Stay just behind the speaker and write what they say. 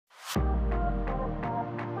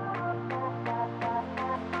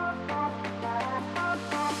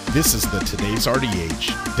This is the Today's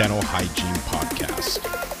RDH Dental Hygiene Podcast,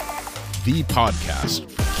 the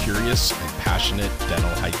podcast for curious and passionate dental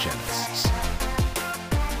hygienists.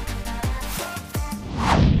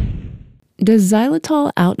 Does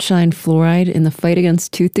xylitol outshine fluoride in the fight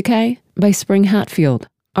against tooth decay? By Spring Hatfield,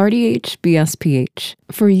 RDH BSPH.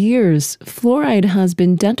 For years, fluoride has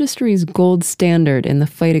been dentistry's gold standard in the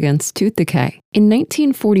fight against tooth decay. In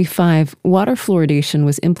 1945, water fluoridation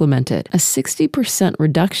was implemented. A 60%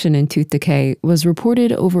 reduction in tooth decay was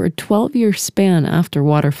reported over a 12-year span after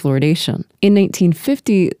water fluoridation. In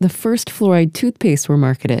 1950, the first fluoride toothpastes were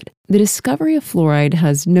marketed. The discovery of fluoride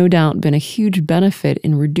has no doubt been a huge benefit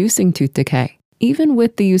in reducing tooth decay. Even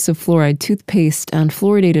with the use of fluoride toothpaste and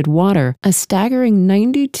fluoridated water, a staggering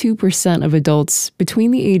 92% of adults between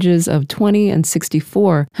the ages of 20 and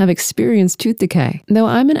 64 have experienced tooth decay. Though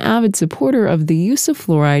I'm an avid supporter of the use of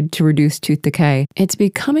fluoride to reduce tooth decay, it's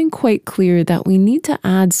becoming quite clear that we need to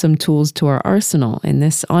add some tools to our arsenal in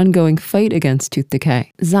this ongoing fight against tooth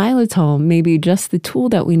decay. Xylitol may be just the tool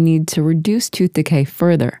that we need to reduce tooth decay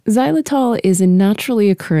further. Xylitol is a naturally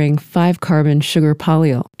occurring 5-carbon sugar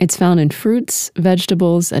polyol. It's found in fruits,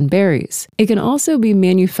 vegetables, and berries. It can also be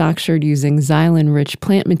manufactured using xylin-rich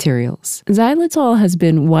plant materials. Xylitol has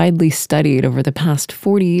been widely studied over the past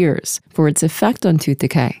 40 years for its effect on tooth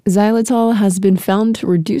decay. Xylitol has been found to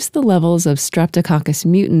reduce the levels of Streptococcus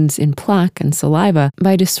mutans in plaque and saliva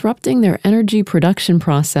by disrupting their energy production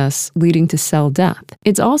process, leading to cell death.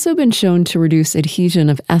 It's also been shown to reduce adhesion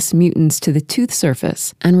of S mutants to the tooth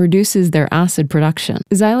surface and reduces their acid production.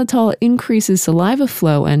 Xylitol increases saliva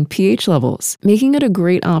flow and pH levels, making it a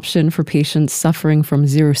great option for patients suffering from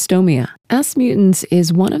xerostomia. S mutans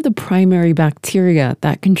is one of the primary bacteria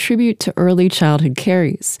that contribute to early childhood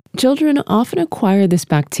caries. Children often acquire this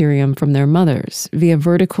bacterium from their mothers via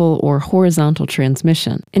vertical or horizontal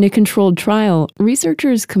transmission. In a controlled trial,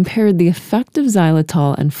 researchers compared the effect of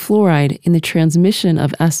xylitol and fluoride in the transmission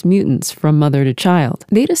of S mutants from mother to child.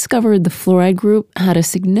 They discovered the fluoride group had a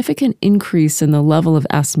significant increase in the level of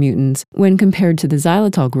S mutants when compared to the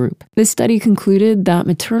xylitol group. This study concluded that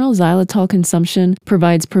maternal xylitol consumption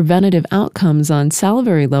provides preventative outcomes on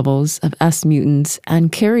salivary levels of S mutants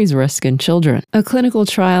and caries risk in children. A clinical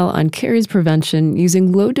trial on caries prevention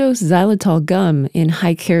using low-dose xylitol gum in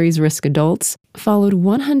high caries risk adults followed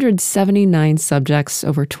 179 subjects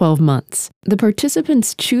over 12 months. The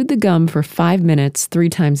participants chewed the gum for 5 minutes 3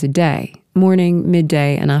 times a day, morning,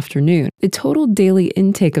 midday, and afternoon. The total daily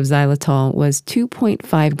intake of xylitol was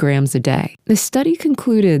 2.5 grams a day. The study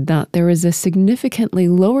concluded that there is a significantly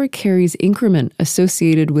lower caries increment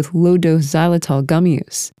associated with low-dose xylitol gum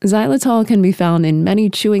use. Xylitol can be found in many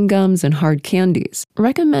chewing gums and hard candies.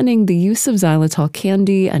 Recommending the use of xylitol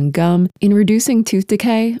candy and gum in reducing tooth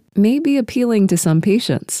decay may be appealing to some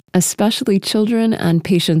patients, especially children and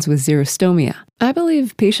patients with xerostomia. I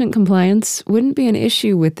believe patient compliance wouldn't be an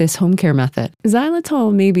issue with this home care method.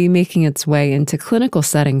 Xylitol may be making its way into clinical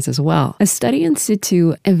settings as well. A study in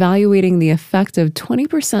situ evaluating the effect of 20%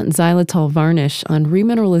 xylitol varnish on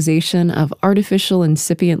remineralization of artificial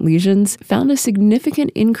incipient lesions found a significant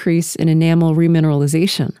increase in enamel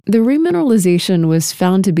remineralization. The remineralization was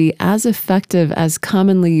found to be as effective as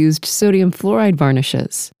commonly used sodium fluoride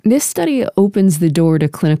varnishes. This study opens the door to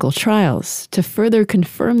clinical trials to further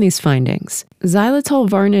confirm these findings. Xylitol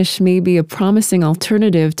varnish may be a promising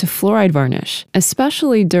alternative to fluoride varnish,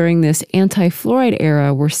 especially during this anti-fluoride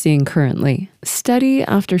era we're seeing currently. Study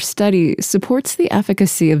after study supports the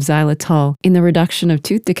efficacy of xylitol in the reduction of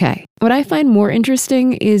tooth decay. What I find more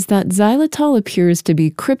interesting is that xylitol appears to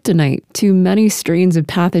be kryptonite to many strains of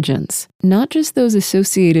pathogens, not just those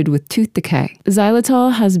associated with tooth decay.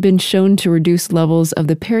 Xylitol has been shown to reduce levels of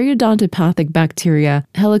the periodontopathic bacteria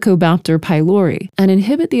Helicobacter pylori and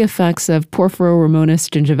inhibit the effects of Porphyromonas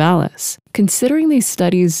gingivalis. Considering these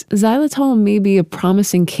studies, xylitol may be a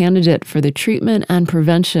promising candidate for the treatment and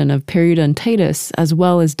prevention of periodontitis as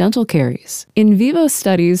well as dental caries. In vivo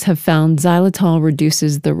studies have found xylitol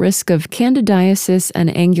reduces the risk of candidiasis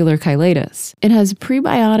and angular cheilitis. It has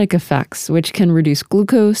prebiotic effects which can reduce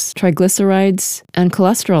glucose, triglycerides, and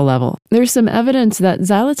cholesterol level. There's some evidence that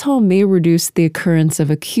xylitol may reduce the occurrence of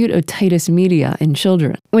acute otitis media in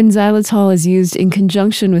children. When xylitol is used in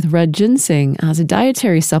conjunction with red ginseng as a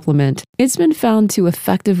dietary supplement, It's been found to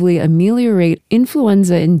effectively ameliorate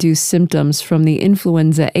influenza-induced symptoms from the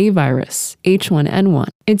influenza A virus, H1N1.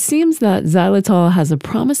 It seems that xylitol has a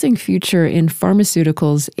promising future in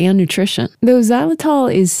pharmaceuticals and nutrition. Though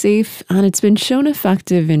xylitol is safe and it's been shown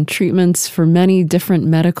effective in treatments for many different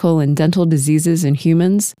medical and dental diseases in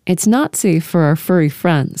humans, it's not safe for our furry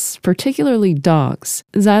friends, particularly dogs.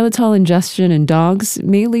 Xylitol ingestion in dogs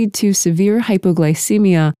may lead to severe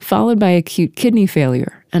hypoglycemia followed by acute kidney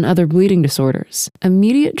failure and other bleeding disorders.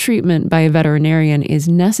 Immediate treatment by a veterinarian is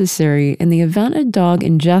necessary in the event a dog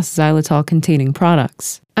ingests xylitol-containing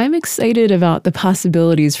products. I'm excited about the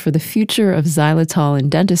possibilities for the future of xylitol in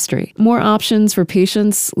dentistry. More options for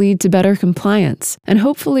patients lead to better compliance and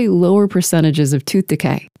hopefully lower percentages of tooth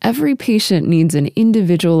decay. Every patient needs an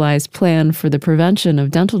individualized plan for the prevention of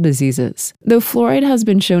dental diseases. Though fluoride has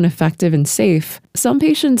been shown effective and safe, some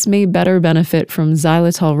patients may better benefit from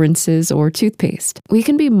xylitol rinses or toothpaste. We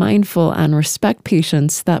can be mindful and respect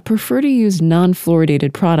patients that prefer to use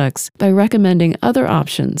non-fluoridated products by recommending other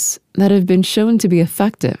options that have been shown to be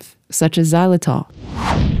effective, such as xylitol.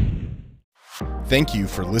 Thank you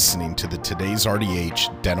for listening to the Today's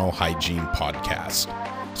RDH Dental Hygiene Podcast.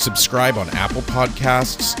 Subscribe on Apple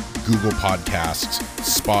Podcasts, Google Podcasts,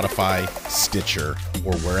 Spotify, Stitcher,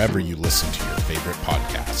 or wherever you listen to your favorite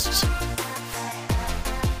podcasts.